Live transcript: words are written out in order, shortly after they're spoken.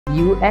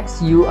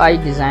UX UI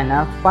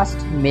designer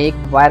first make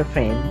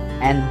wireframe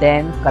and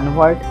then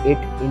convert it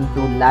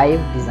into live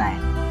design.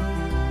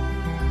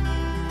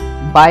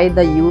 By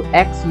the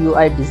UX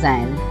UI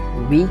design,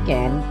 we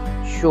can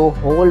show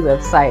whole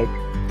website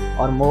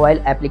or mobile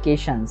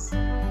applications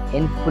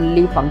in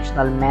fully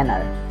functional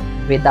manner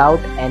without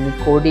any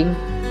coding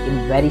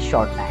in very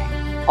short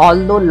time.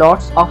 Although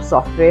lots of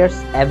softwares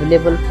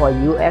available for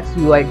UX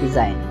UI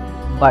design,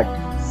 but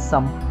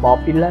some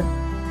popular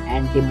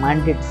and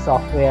demanded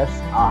softwares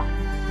are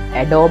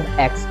Adobe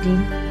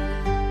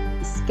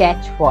XD,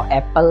 Sketch for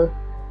Apple,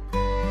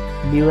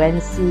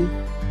 Luancy,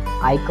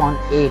 Icon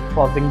 8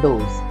 for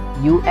Windows.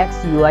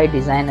 UX UI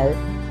designer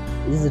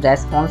is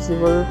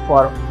responsible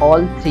for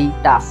all three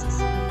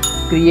tasks: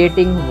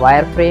 creating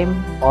wireframe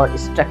or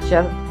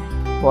structure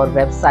for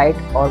website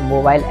or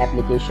mobile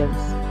applications,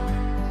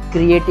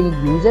 creating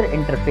user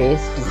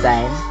interface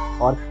design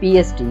or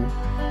PSD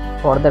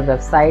for the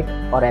website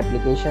or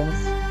applications,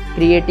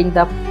 creating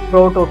the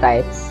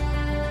prototypes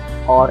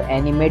or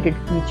animated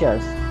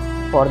features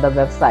for the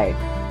website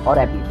or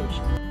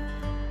application.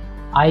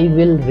 I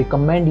will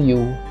recommend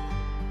you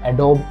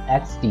Adobe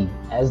XD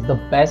as the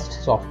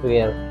best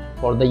software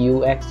for the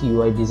UX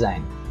UI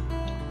design.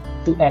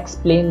 To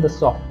explain the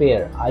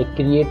software, I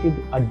created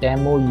a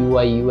demo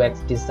UI UX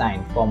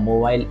design for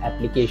mobile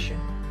application.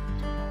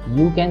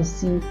 You can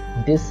see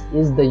this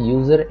is the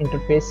user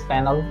interface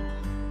panel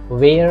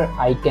where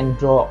I can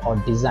draw or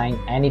design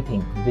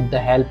anything with the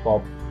help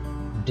of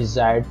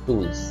desired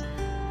tools.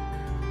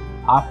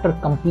 After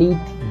complete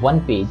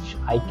one page,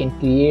 I can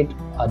create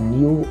a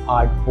new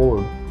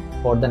artboard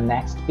for the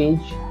next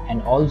page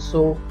and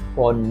also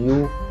for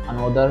new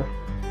another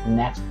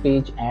next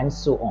page and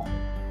so on.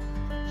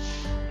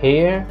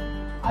 Here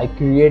I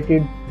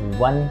created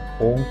one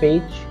home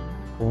page,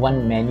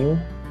 one menu,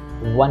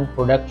 one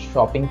product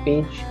shopping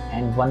page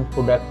and one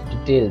product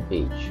detail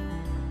page.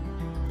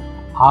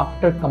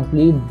 After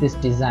complete this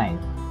design,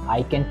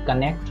 I can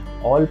connect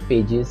all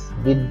pages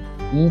with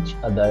each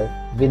other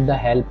with the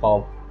help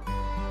of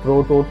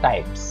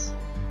prototypes.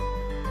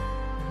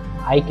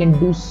 I can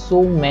do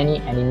so many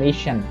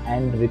animation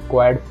and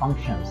required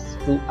functions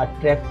to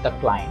attract the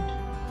client.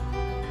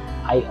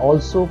 I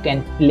also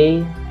can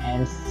play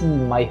and see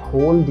my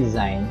whole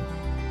design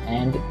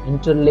and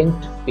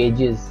interlinked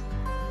pages.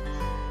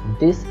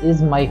 This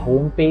is my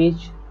home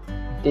page,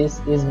 this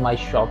is my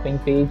shopping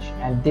page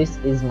and this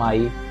is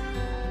my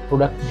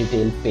product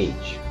detail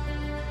page.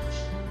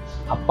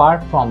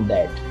 Apart from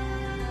that,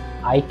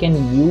 I can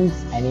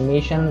use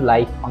animation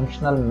like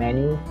functional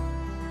menu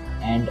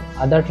and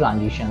other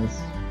transitions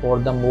for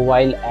the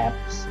mobile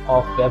apps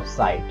of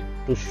website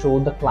to show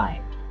the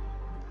client.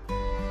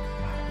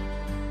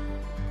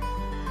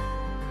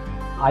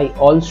 I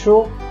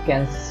also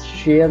can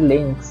share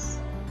links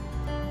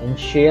in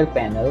share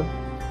panel.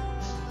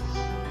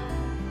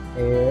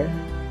 Here,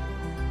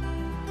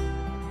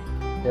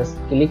 just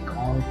click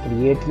on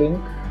create link.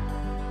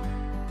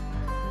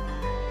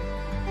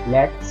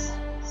 Let's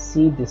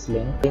see this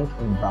link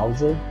in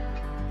browser.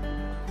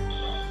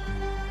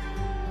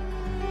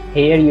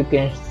 Here you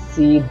can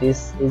see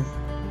this is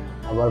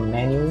our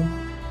menu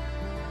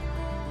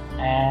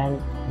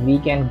and we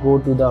can go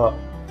to the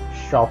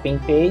shopping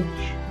page,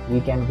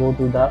 we can go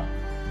to the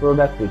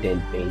product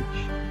detail page,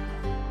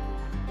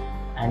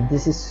 and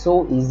this is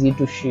so easy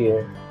to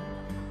share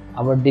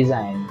our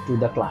design to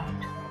the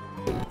client.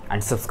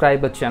 And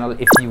subscribe the channel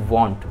if you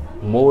want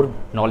more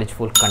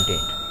knowledgeful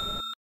content.